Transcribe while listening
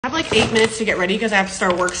I have like 8 minutes to get ready because I have to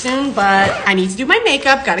start work soon, but I need to do my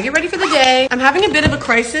makeup, gotta get ready for the day. I'm having a bit of a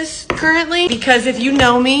crisis currently because if you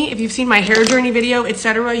know me, if you've seen my hair journey video,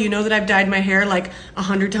 etc., you know that I've dyed my hair like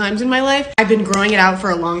 100 times in my life. I've been growing it out for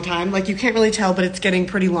a long time. Like you can't really tell, but it's getting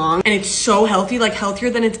pretty long and it's so healthy, like healthier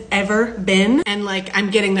than it's ever been. And like I'm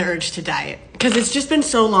getting the urge to dye it. Because it's just been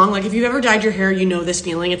so long. Like if you've ever dyed your hair, you know this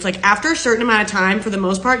feeling. It's like after a certain amount of time, for the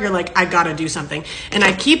most part, you're like, I gotta do something. And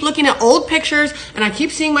I keep looking at old pictures and I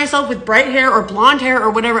keep seeing myself with bright hair or blonde hair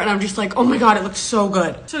or whatever. And I'm just like, oh my God, it looks so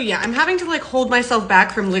good. So yeah, I'm having to like hold myself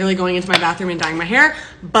back from literally going into my bathroom and dyeing my hair.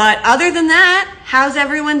 But other than that, how's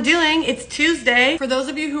everyone doing? It's Tuesday. For those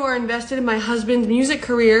of you who are invested in my husband's music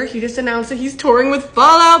career, he just announced that he's touring with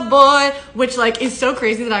Fall Out Boy, which like is so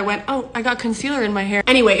crazy that I went, oh, I got concealer in my hair.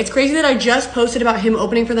 Anyway, it's crazy that I just posted about him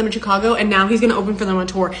opening for them in Chicago and now he's gonna open for them on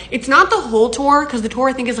tour. It's not the whole tour because the tour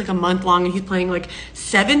I think is like a month long and he's playing like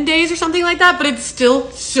 7 days or something like that, but it's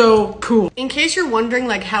still so cool. In case you're wondering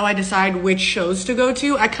like how I decide which shows to go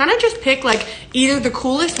to, I kind of just pick like either the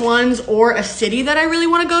coolest ones or a city that I really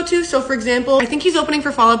want to go to. So for example, I think he's opening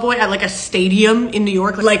for Fall Out Boy at like a stadium in New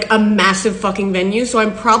York, like a massive fucking venue. So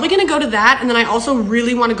I'm probably gonna go to that. And then I also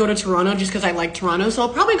really want to go to Toronto just because I like Toronto. So I'll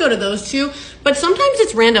probably go to those two. But sometimes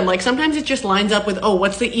it's random. Like sometimes it just lines up with, oh,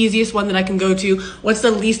 what's the easiest one that I can go to? What's the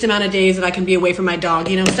least amount of days that I can be away from my dog?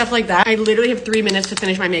 You know, stuff like that. I literally have 3 minutes to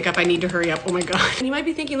finish my makeup. I need to hurry up. Oh my God. And you might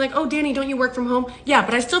be thinking like, oh, Dani, don't you work from home? Yeah,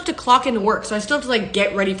 but I still have to clock into work. So I still have to like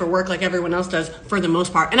get ready for work like everyone else does for the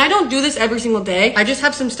most part. And I don't do this every single day. I just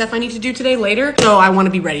have some stuff I need to do today later. So I want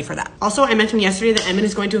to be ready for that. Also, I mentioned yesterday that Emin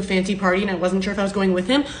is going to a fancy party and I wasn't sure if I was going with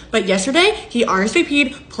him. But yesterday he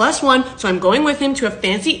RSVP'd +1. So I'm going with him to a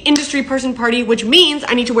fancy industry person party, which means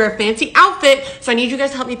I need to wear a fancy outfit. So I need you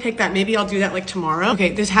guys to help me pick that. Maybe I'll do that like tomorrow.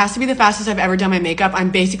 Okay, this has to be the fastest I've ever done my makeup.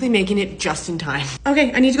 I'm basically making it just in time.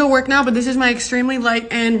 Okay, I need to go work now, but this is my extremely light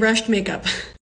and rushed makeup.